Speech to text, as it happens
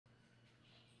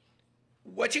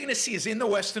what you're going to see is in the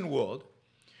Western world,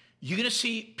 you're going to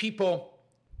see people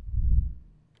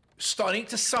starting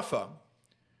to suffer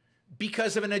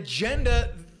because of an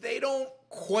agenda they don't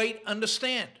quite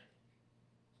understand.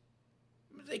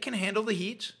 They can handle the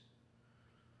heat.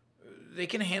 They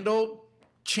can handle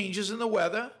changes in the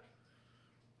weather.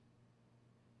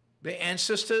 Their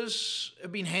ancestors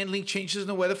have been handling changes in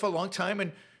the weather for a long time,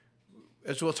 and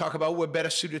as we'll talk about, we're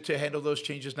better suited to handle those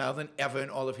changes now than ever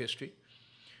in all of history.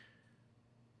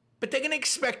 But they're going to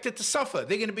expect it to suffer.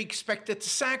 They're going to be expected to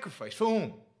sacrifice. For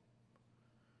whom?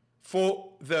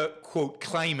 For the, quote,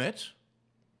 climate.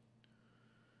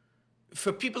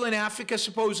 For people in Africa,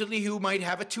 supposedly, who might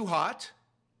have it too hot.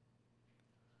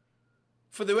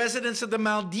 For the residents of the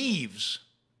Maldives,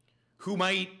 who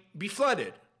might be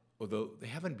flooded. Although they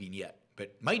haven't been yet,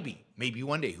 but might be. Maybe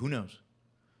one day, who knows?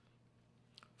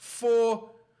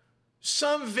 For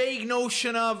some vague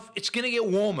notion of it's going to get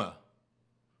warmer.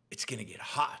 It's going to get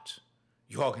hot.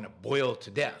 You're all going to boil to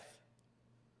death.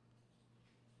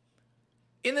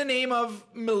 In the name of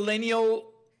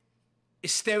millennial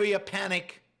hysteria,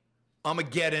 panic,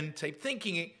 Armageddon type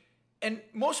thinking. And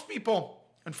most people,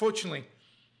 unfortunately,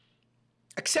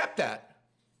 accept that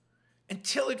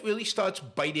until it really starts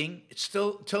biting,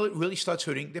 until it really starts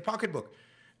hurting their pocketbook,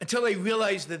 until they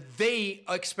realize that they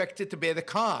are expected to bear the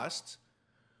cost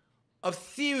of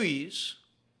theories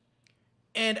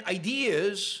and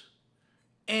ideas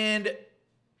and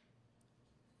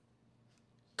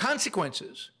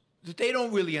consequences that they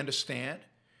don't really understand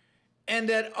and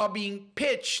that are being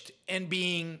pitched and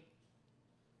being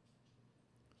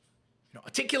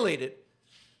articulated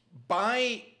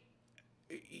by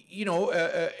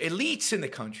elites in the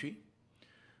country,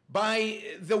 by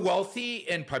the wealthy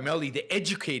and primarily the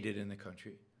educated in the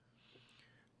country,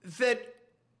 that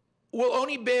will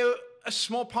only bear a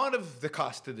small part of the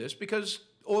cost of this because,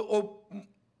 or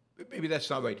maybe that's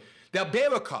not right. They'll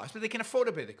bear a cost, but they can afford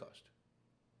to bear the cost.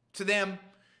 To them,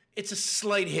 it's a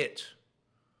slight hit.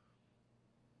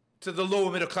 To the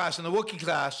lower middle class and the working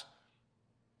class,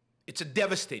 it's a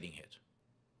devastating hit.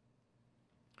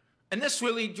 And this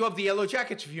really drove the Yellow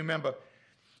Jackets, if you remember.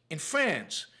 In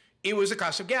France, it was the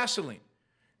cost of gasoline.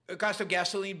 The cost of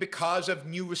gasoline because of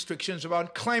new restrictions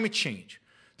around climate change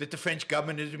that the French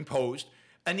government has imposed.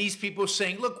 And these people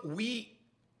saying, look, we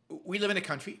live in a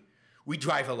country, we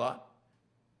drive a lot.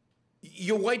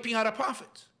 You're wiping out our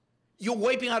profits. You're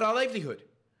wiping out our livelihood.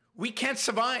 We can't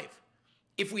survive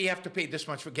if we have to pay this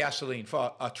much for gasoline,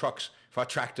 for our trucks, for our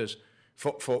tractors,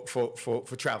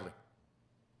 for traveling.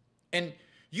 And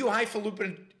you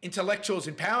highfalutin intellectuals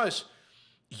in Paris,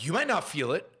 you might not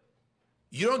feel it.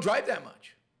 You don't drive that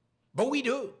much. But we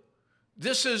do.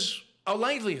 This is our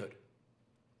livelihood.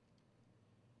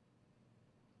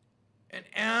 And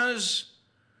as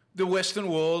the Western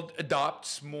world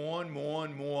adopts more and more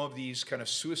and more of these kind of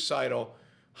suicidal,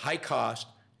 high-cost,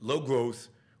 low-growth,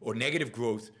 or negative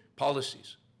growth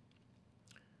policies,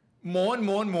 more and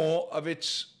more and more of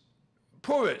its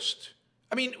poorest.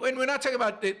 I mean, when we're not talking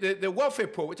about the welfare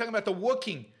poor, we're talking about the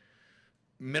working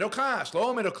middle class,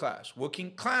 lower middle class,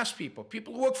 working class people,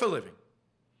 people who work for a living.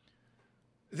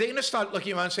 They're going to start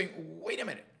looking around and saying, wait a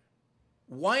minute,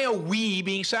 why are we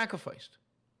being sacrificed?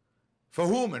 For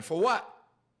whom and for what?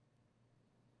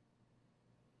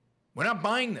 We're not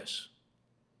buying this.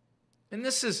 And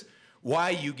this is why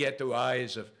you get the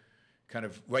rise of kind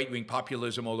of right-wing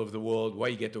populism all over the world, why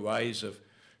you get the rise of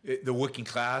the working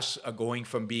class are going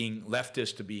from being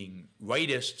leftists to being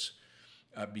rightists,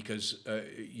 because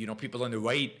people on the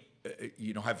right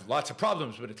have lots of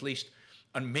problems, but at least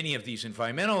on many of these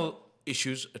environmental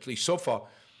issues, at least so far,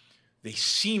 they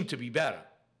seem to be better.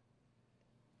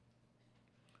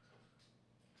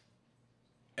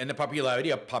 And the popularity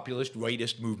of populist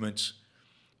rightist movements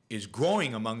is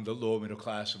growing among the lower middle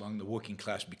class, among the working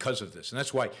class because of this. And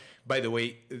that's why, by the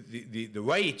way, the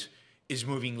right is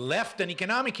moving left on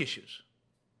economic issues.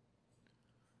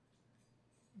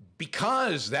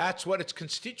 Because that's what its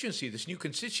constituency, this new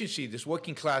constituency, this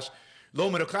working class,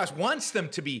 lower middle class, wants them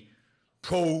to be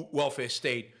pro-welfare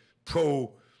state,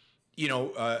 pro,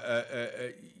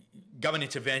 government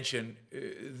intervention.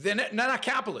 They're not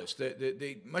capitalists.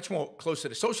 They're much more close to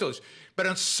the socialists. But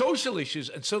on social issues,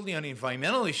 and certainly on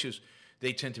environmental issues,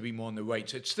 they tend to be more on the right.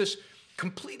 So it's this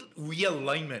complete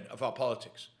realignment of our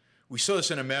politics. We saw this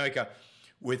in America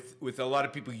with a lot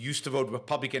of people who used to vote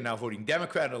Republican now voting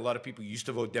Democrat, and a lot of people who used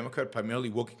to vote Democrat, primarily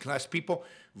working class people,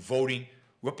 voting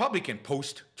Republican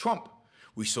post-Trump.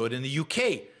 We saw it in the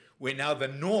UK, where now the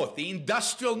North, the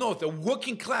industrial North, the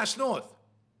working class North,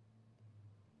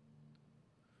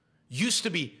 used to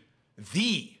be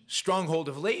the stronghold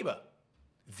of labor,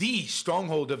 the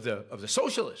stronghold of the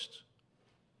socialists.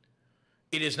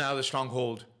 it is now the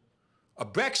stronghold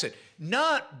of Brexit.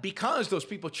 Not because those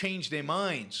people changed their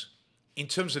minds in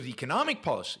terms of the economic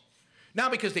policy,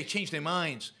 not because they changed their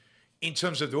minds in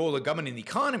terms of the role of government in the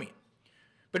economy,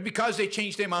 but because they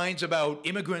changed their minds about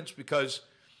immigrants, because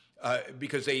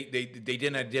they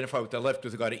didn't identify with the left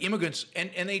with regard to immigrants,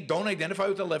 and they don't identify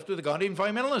with the left with regard to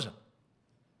environmentalism.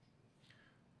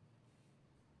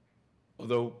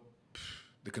 Although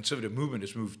the conservative movement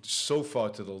has moved so far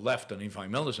to the left on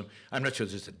environmentalism, I'm not sure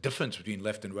there's a difference between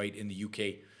left and right in the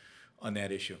UK on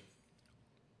that issue.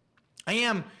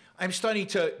 I'm starting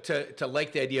to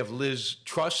like the idea of Liz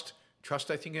Truss,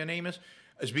 I think her name is,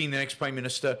 as being the next prime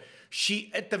minister.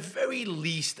 She, at the very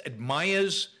least,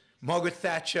 admires Margaret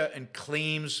Thatcher and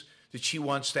claims that she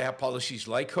wants to have policies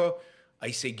like her.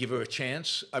 I say give her a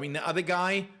chance. I mean, the other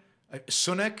guy,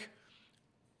 Sunak,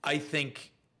 I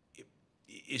think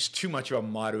is too much of a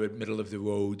moderate,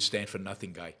 middle-of-the-road,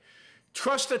 stand-for-nothing guy.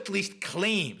 Truss at least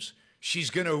claims she's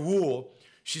going to rule,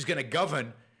 she's going to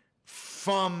govern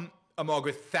from a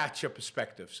Margaret Thatcher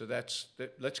perspective. So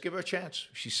let's give her a chance.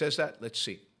 If she says that, let's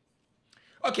see.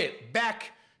 Okay,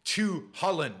 back to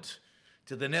Holland,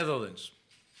 to the Netherlands.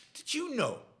 Did you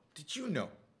know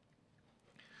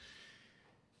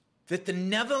that the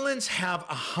Netherlands have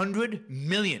 100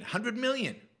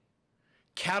 million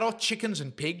cattle, chickens,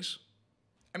 and pigs?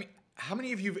 I mean, how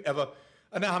many of you have ever,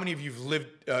 I don't know how many of you have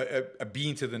lived,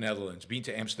 been to the Netherlands, been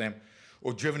to Amsterdam,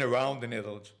 or driven around the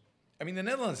Netherlands? I mean, the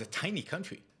Netherlands is a tiny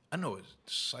country. I don't know, it's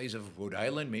the size of Rhode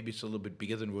Island. Maybe it's a little bit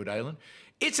bigger than Rhode Island.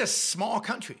 It's a small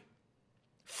country,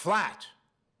 flat.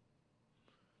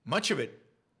 Much of it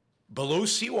below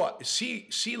sea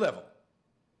level.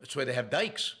 That's why they have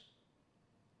dikes.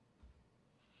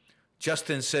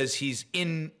 Justin says he's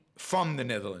from the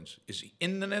Netherlands. Is he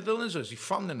in the Netherlands or is he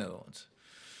from the Netherlands?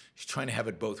 He's trying to have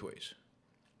it both ways.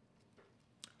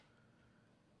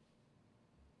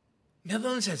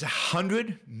 Netherlands has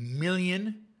 100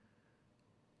 million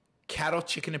cattle,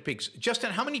 chicken, and pigs.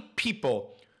 Justin, how many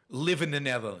people live in the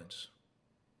Netherlands?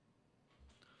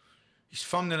 He's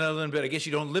from the Netherlands, but I guess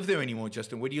you don't live there anymore,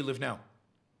 Justin. Where do you live now?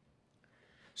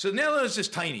 So the Netherlands is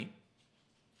tiny,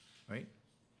 right?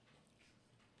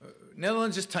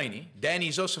 Netherlands is tiny.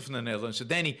 Danny's also from the Netherlands. So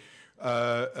Danny,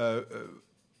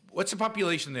 what's the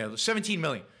population there? 17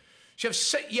 million.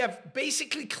 So you have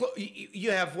basically,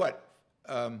 you have what?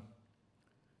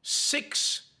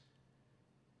 6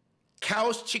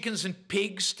 cows, chickens, and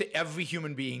pigs to every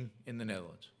human being in the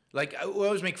Netherlands. Like, I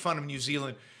always make fun of New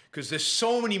Zealand because there's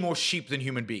so many more sheep than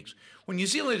human beings. Well, New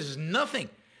Zealand is nothing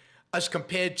as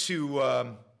compared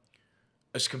to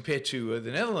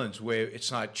the Netherlands, where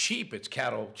it's not sheep, it's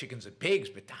cattle, chickens, and pigs,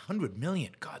 but 100 million,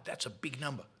 God, that's a big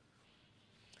number.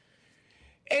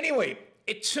 Anyway,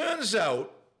 it turns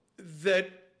out that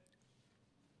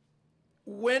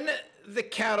when the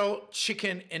cattle,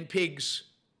 chicken, and pigs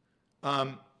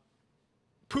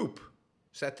poop,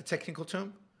 is that the technical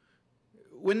term?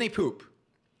 When they poop,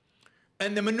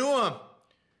 and the manure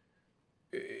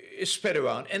is spread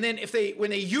around, and then when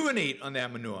they urinate on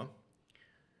that manure,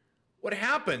 what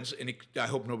happens, and I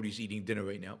hope nobody's eating dinner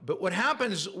right now, but what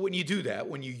happens when you do that,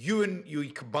 when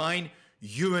you combine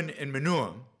urine and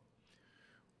manure,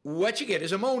 what you get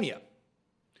is ammonia,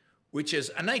 which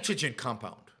is a nitrogen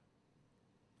compound.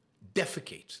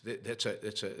 Defecates. That's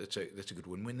a good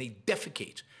one. When they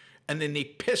defecate, and then they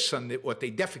piss on what they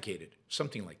defecated,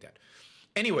 something like that.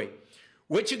 Anyway,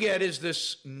 what you get is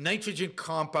this nitrogen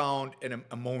compound and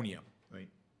ammonia, right?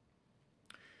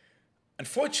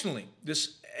 Unfortunately,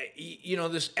 this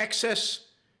excess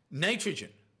nitrogen,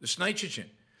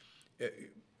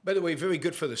 by the way, very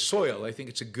good for the soil. I think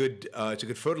it's a good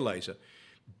fertilizer,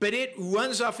 but it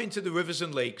runs off into the rivers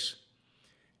and lakes,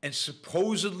 and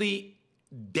supposedly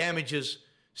damages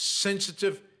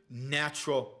sensitive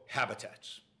natural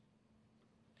habitats.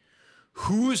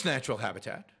 Whose natural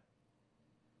habitat?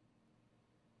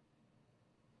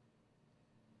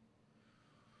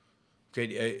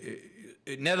 Okay,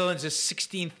 Netherlands is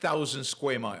 16,000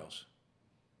 square miles.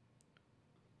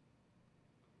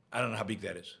 I don't know how big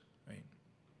that is, right?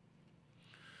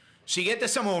 So you get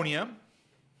this ammonia,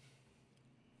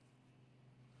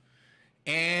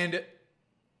 and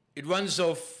it runs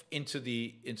off into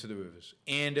the rivers,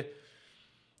 and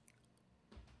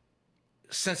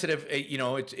sensitive.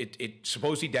 It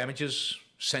supposedly damages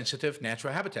sensitive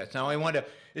natural habitats. Now I wonder: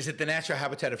 is it the natural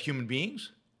habitat of human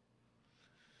beings?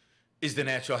 Is the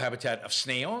natural habitat of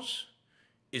snails?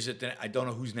 Is it I don't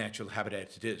know whose natural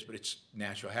habitat it is, but it's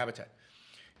natural habitat.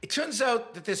 It turns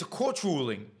out that there's a court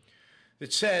ruling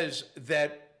that says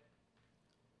that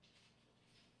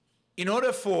in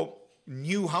order for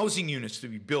new housing units to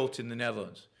be built in the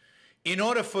Netherlands, in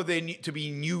order for there to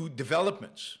be new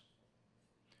developments,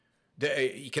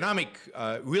 the economic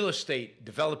real estate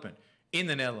development in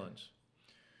the Netherlands,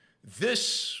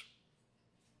 this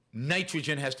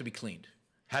nitrogen has to be cleaned,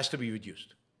 has to be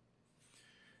reduced.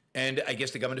 And I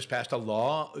guess the government has passed a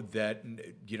law that,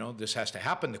 you know, this has to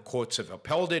happen. The courts have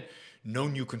upheld it. No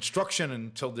new construction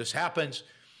until this happens.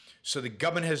 So the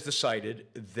government has decided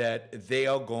that they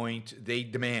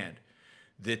demand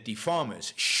that the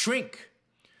farmers shrink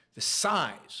the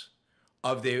size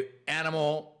of their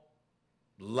animal,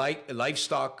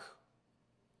 livestock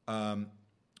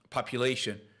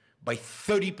population by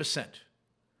 30%.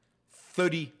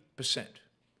 30%.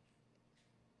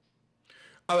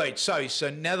 All right, sorry, so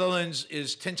Netherlands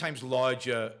is 10 times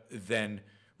larger than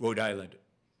Rhode Island.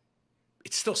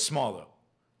 It's still smaller.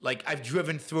 Like, I've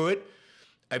driven through it.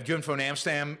 I've driven from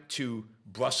Amsterdam to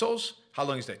Brussels. How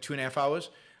long is that, 2.5 hours?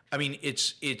 I mean,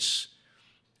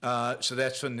 so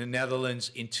that's from the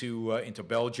Netherlands into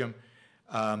Belgium.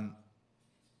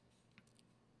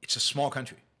 It's a small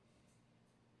country.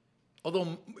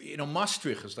 Although, you know,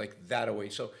 Maastricht is like that away.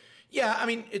 So, yeah, I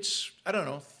mean, it's, I don't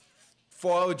know,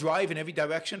 4-hour drive in every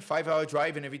direction, 5-hour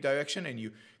drive in every direction, and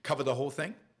you cover the whole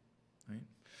thing. Right?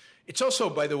 It's also,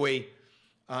 by the way,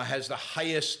 has the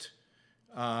highest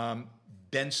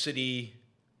density.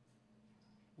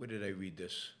 Where did I read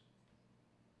this?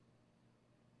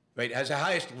 Right, it has the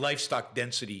highest livestock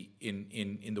density in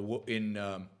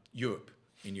Europe.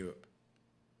 In Europe.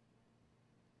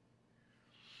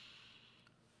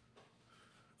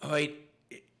 All right,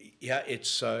 yeah,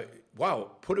 it's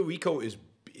wow. Puerto Rico is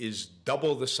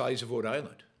double the size of Rhode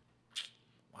Island.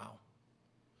 Wow.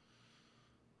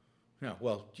 Yeah,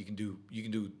 well, you can do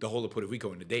the whole of Puerto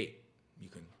Rico in a day. You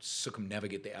can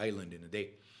circumnavigate the island in a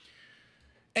day.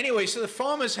 Anyway, so the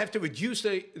farmers have to reduce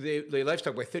their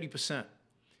livestock by 30%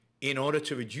 in order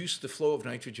to reduce the flow of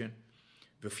nitrogen,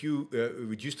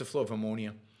 reduce the flow of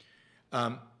ammonia.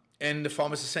 And the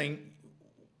farmers are saying,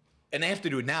 and they have to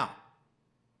do it now.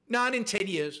 Not in 10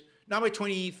 years, not by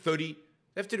 2030. They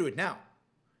have to do it now.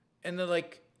 And they're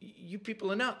like, you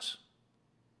people are nuts.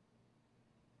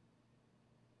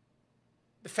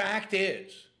 The fact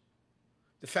is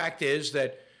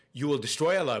that you will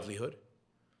destroy our livelihood.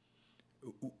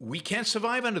 We can't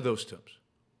survive under those terms.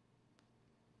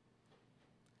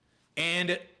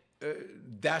 And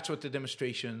that's what the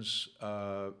demonstrations,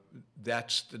 now.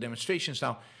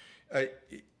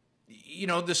 You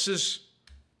know, this is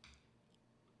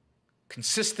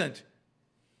consistent.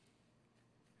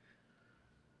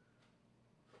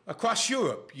 Across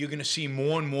Europe, you're going to see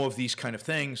more and more of these kind of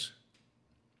things.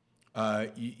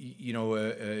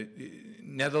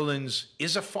 Netherlands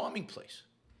is a farming place.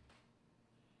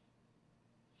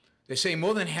 They say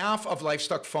more than half of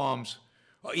livestock farms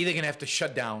are either going to have to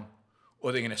shut down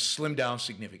or they're going to slim down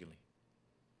significantly.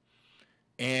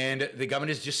 And the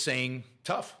government is just saying,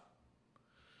 tough.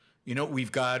 You know, we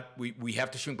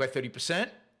have to shrink by 30%.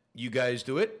 You guys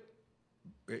do it.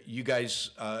 You guys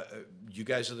are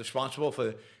responsible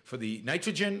for the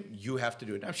nitrogen. You have to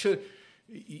do it. I'm sure,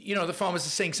 you know, the farmers are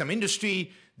saying some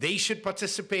industry, they should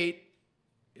participate.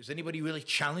 Is anybody really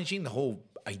challenging the whole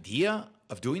idea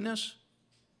of doing this?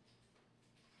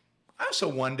 I also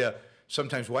wonder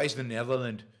sometimes, why does it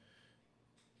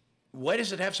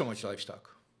have so much livestock?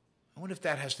 I wonder if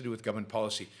that has to do with government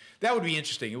policy. That would be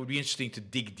interesting. It would be interesting to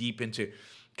dig deep into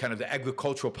kind of the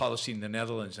agricultural policy in the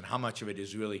Netherlands and how much of it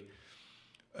is really,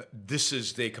 this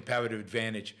is the comparative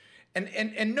advantage.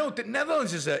 And note that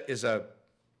Netherlands is an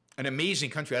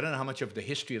amazing country. I don't know how much of the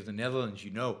history of the Netherlands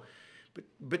you know,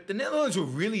 but the Netherlands were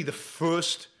really the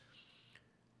first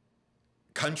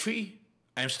country,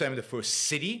 Amsterdam the first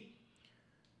city.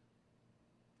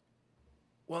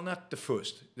 Well, not the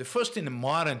first in the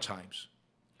modern times,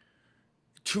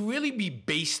 to really be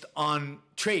based on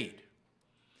trade,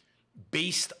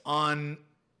 based on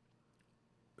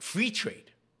free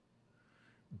trade,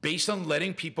 based on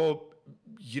letting people,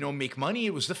 you know, make money.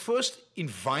 It was the first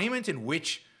environment in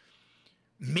which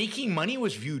making money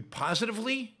was viewed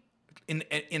positively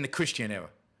in the Christian era.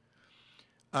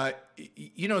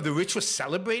 You know, the rich were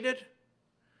celebrated.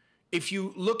 If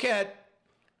you look at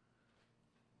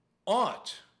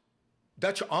art,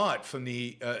 Dutch art from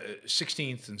the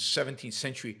 16th and 17th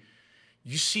century,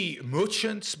 you see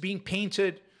merchants being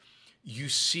painted. You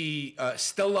see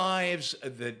still lives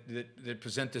that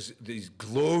present these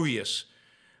glorious,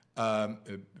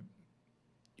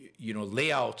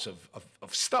 layouts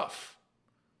of stuff.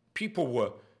 People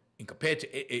were, compared to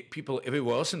people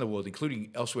everywhere else in the world,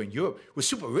 including elsewhere in Europe, were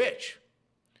super rich.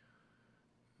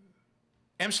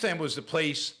 Amsterdam was the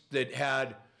place that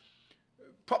had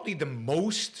probably the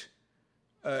most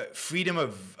freedom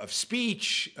of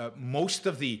speech. Most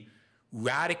of the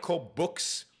radical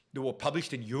books that were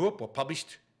published in Europe were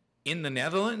published in the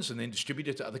Netherlands and then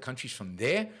distributed to other countries from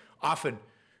there, often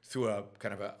through a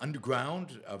kind of an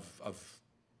underground of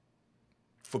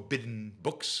forbidden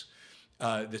books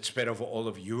that spread over all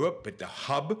of Europe. But the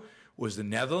hub was the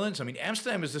Netherlands. I mean,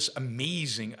 Amsterdam is this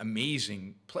amazing,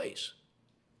 amazing place.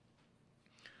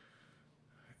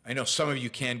 I know some of you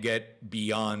can't get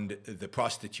beyond the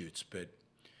prostitutes, but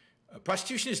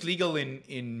prostitution is legal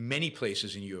in many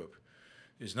places in Europe.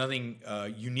 There's nothing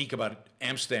unique about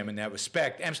Amsterdam in that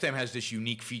respect. Amsterdam has this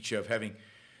unique feature of having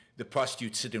the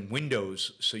prostitutes sit in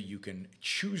windows so you can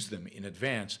choose them in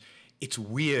advance. It's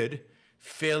weird,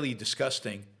 fairly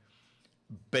disgusting,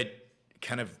 but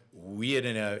kind of weird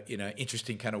in an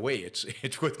interesting kind of way.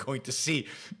 It's worth going to see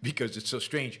because it's so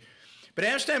strange. But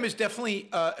Amsterdam is definitely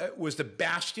was the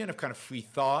bastion of kind of free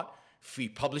thought, free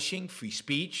publishing, free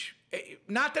speech.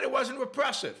 Not that it wasn't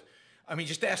repressive. I mean,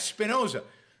 just ask Spinoza.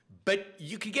 But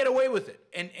you could get away with it,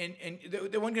 and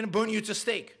they weren't going to burn you at the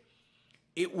stake.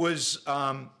 It was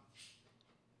a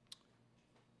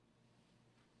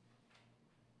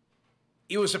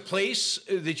place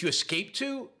that you escaped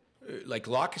to, like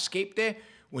Locke escaped there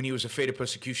when he was afraid of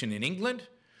persecution in England.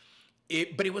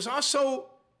 But it was also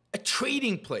a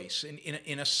trading place,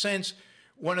 in a sense,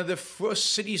 one of the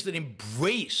first cities that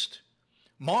embraced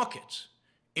markets,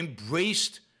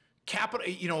 embraced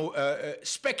capital,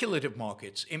 speculative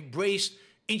markets, embraced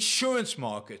insurance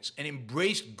markets, and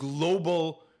embraced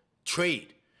global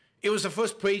trade. It was the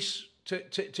first place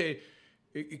to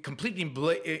completely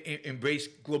embrace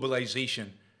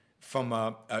globalization from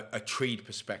a trade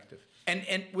perspective,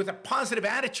 and with a positive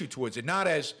attitude towards it, not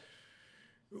as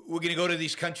we're going to go to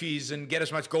these countries and get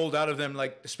as much gold out of them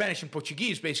like the Spanish and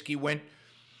Portuguese basically went,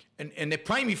 and their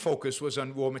primary focus was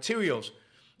on raw materials,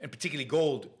 and particularly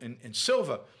gold and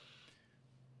silver.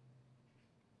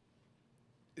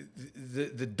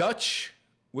 The Dutch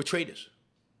were traders,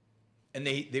 and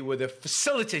they were the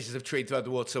facilitators of trade throughout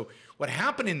the world. So what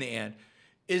happened in the end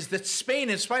is that Spain,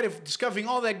 in spite of discovering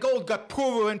all that gold, got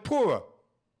poorer and poorer.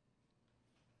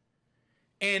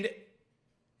 And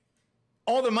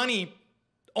all the money,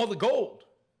 all the gold,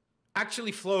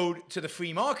 actually flowed to the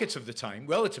free markets of the time,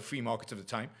 relative free markets of the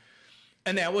time,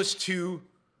 and that was to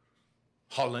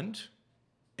Holland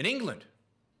and England.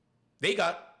 They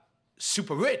got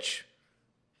super rich.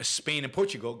 Spain and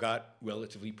Portugal got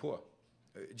relatively poor.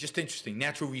 Just interesting.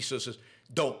 Natural resources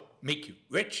don't make you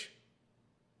rich.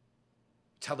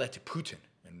 Tell that to Putin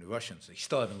and the Russians. They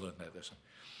still haven't learned that lesson.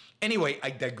 Anyway, I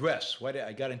digress.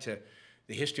 I got into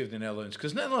the history of the Netherlands,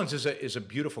 because Netherlands is a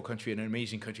beautiful country and an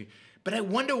amazing country. But I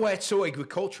wonder why it's so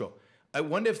agricultural. I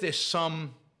wonder if there's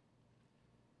something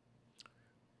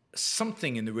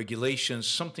in the regulations,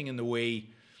 something in the way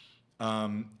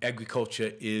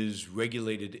agriculture is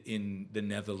regulated in the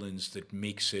Netherlands that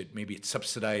makes it, maybe it's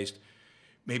subsidized,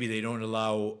 maybe they don't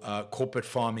allow corporate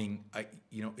farming.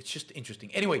 It's just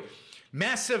interesting. Anyway,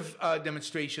 massive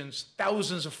demonstrations,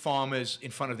 thousands of farmers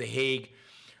in front of The Hague,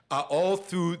 all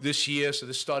through this year. So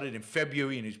this started in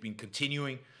February and it's been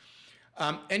continuing.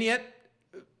 And yet,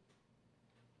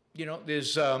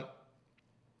 there's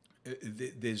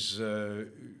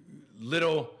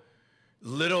little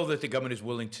that the government is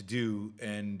willing to do,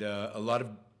 and a lot of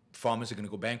farmers are going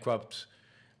to go bankrupt.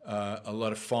 A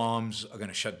lot of farms are going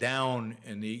to shut down,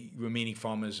 and the remaining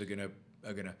farmers are going to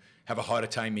have a harder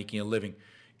time making a living.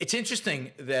 It's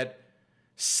interesting that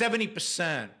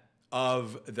 70%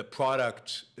 of the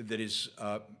product that is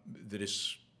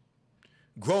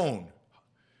grown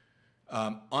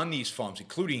on these farms,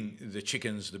 including the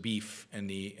chickens, the beef, and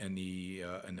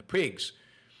the pigs,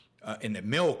 and the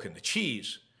milk and the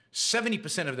cheese,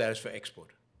 70% of that is for export.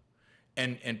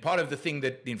 And part of the thing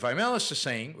that the environmentalists are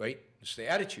saying, right, it's the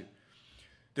attitude,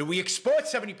 that we export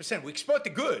 70%, we export the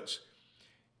goods,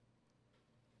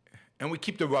 and we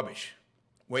keep the rubbish,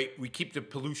 right? We keep the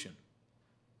pollution.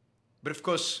 But of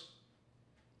course,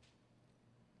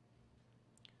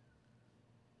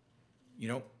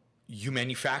 you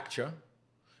manufacture,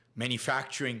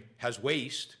 manufacturing has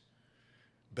waste,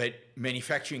 but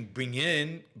manufacturing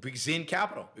brings in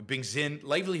capital, it brings in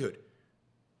livelihood.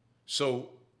 So,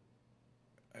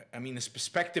 I mean, this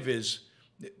perspective is,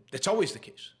 that's always the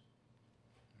case.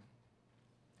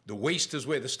 The waste is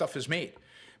where the stuff is made.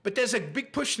 But there's a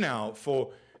big push now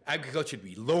for agriculture to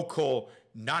be local,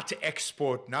 not to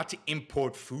export, not to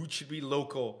import. Food should be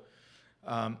local.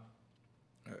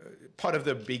 Part of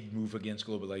the big move against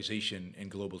globalization and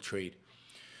global trade.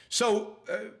 So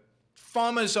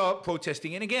farmers are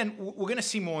protesting. And again, we're going to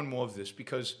see more and more of this,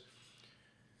 because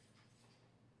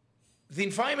the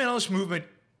environmentalist movement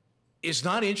is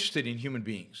not interested in human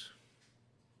beings.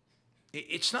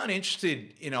 It's not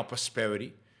interested in our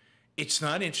prosperity. It's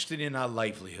not interested in our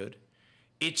livelihood.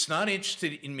 It's not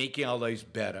interested in making our lives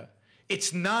better.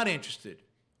 It's not interested,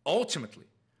 ultimately,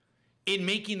 in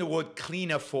making the world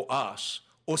cleaner for us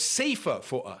or safer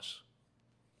for us.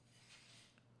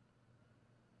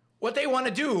 What they want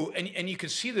to do, and you can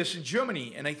see this in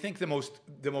Germany, and I think the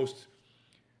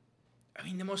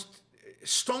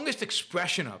strongest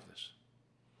expression of this,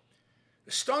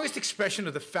 the strongest expression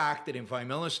of the fact that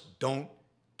environmentalists don't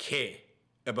care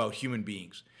about human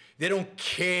beings. They don't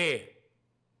care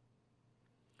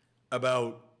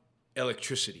about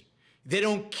electricity. They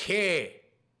don't care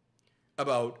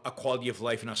about our quality of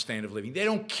life and our standard of living. They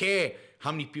don't care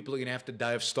how many people are going to have to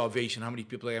die of starvation, how many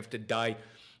people are going to have to die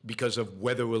because of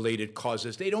weather-related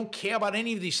causes. They don't care about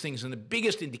any of these things, and the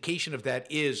biggest indication of that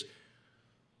is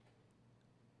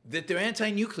that they're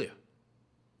anti-nuclear.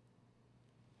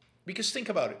 Because think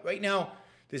about it. Right now,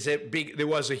 there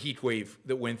was a heat wave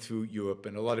that went through Europe,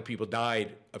 and a lot of people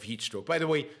died of heat stroke. By the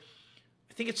way,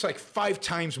 I think it's like 5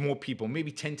 times more people,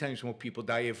 maybe 10 times more people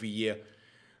die every year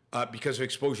because of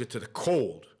exposure to the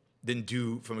cold than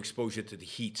do from exposure to the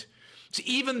heat. So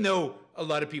even though a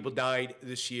lot of people died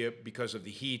this year because of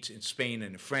the heat in Spain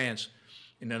and in France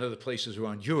and in other places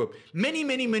around Europe, many,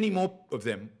 many, many more of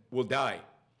them will die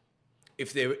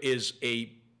if there is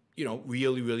a,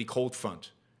 really, really cold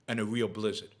front and a real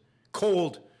blizzard.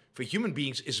 Cold for human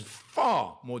beings is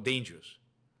far more dangerous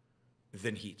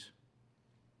than heat.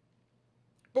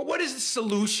 But what is the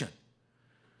solution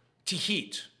to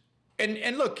heat?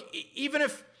 And look, even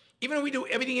if we do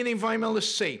everything the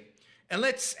environmentalists say, and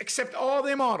let's accept all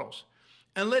their models,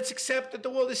 and let's accept that the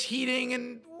world is heating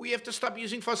and we have to stop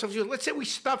using fossil fuels. Let's say we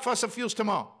stop fossil fuels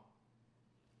tomorrow.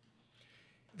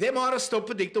 Their models still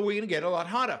predict that we're going to get a lot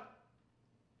hotter.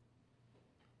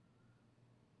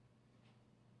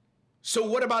 So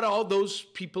what about all those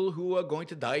people who are going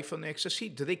to die from the excess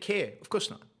heat? Do they care? Of course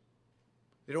not.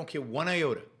 They don't care one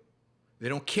iota. They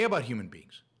don't care about human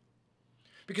beings.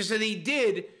 Because if they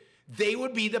did, they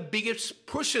would be the biggest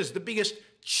pushers, the biggest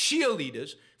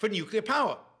cheerleaders for nuclear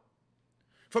power,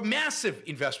 for massive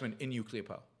investment in nuclear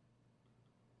power.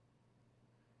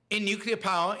 In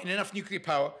enough nuclear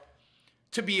power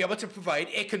to be able to provide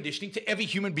air conditioning to every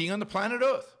human being on the planet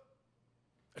Earth.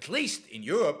 At least in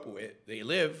Europe, where they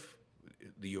live,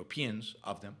 the Europeans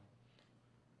of them.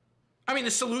 I mean,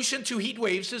 the solution to heat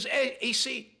waves is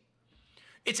AC.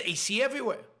 It's AC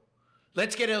everywhere.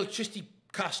 Let's get electricity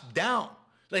costs down.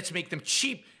 Let's make them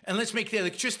cheap, and let's make the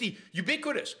electricity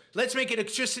ubiquitous. Let's make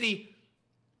electricity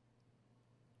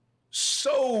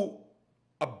so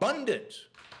abundant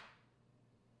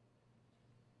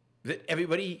that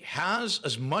everybody has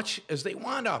as much as they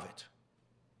want of it.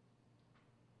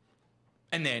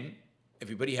 And then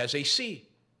everybody has AC.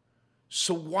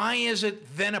 So why is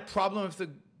it then a problem if the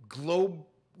globe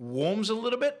warms a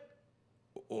little bit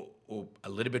or a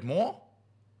little bit more?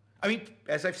 I mean,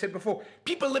 as I've said before,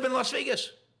 people live in Las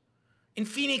Vegas, in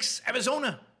Phoenix,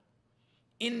 Arizona,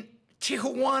 in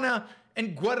Tijuana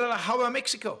and Guadalajara,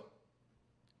 Mexico.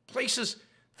 Places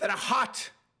that are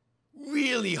hot,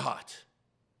 really hot.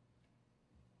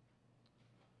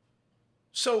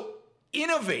 So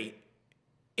innovate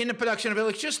in the production of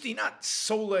electricity, not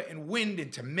solar and wind,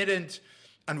 intermittent,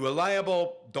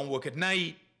 unreliable, don't work at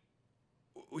night,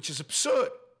 which is absurd.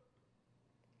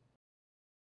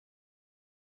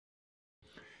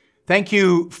 Thank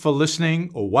you for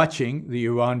listening or watching the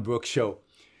Yaron Brook Show.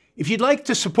 If you'd like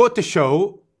to support the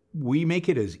show, we make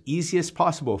it as easy as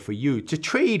possible for you to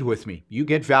trade with me. You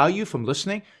get value from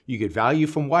listening. You get value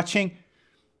from watching.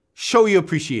 Show your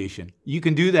appreciation. You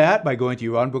can do that by going to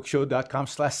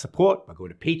yaronbrookshow.com/support, by going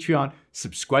to Patreon,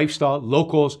 Subscribestar,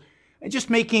 Locals, and just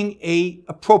making an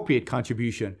appropriate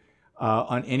contribution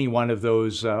on any one of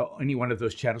those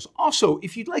channels. Also,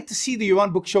 if you'd like to see the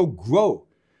Yaron Brook Show grow,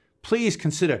 please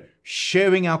consider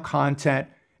sharing our content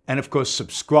and, of course,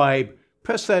 subscribe.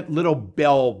 Press that little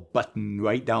bell button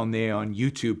right down there on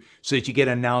YouTube so that you get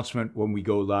an announcement when we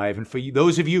go live. And for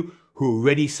those of you who are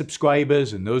already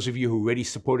subscribers and those of you who are already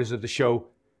supporters of the show,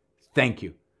 thank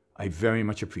you. I very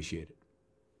much appreciate it.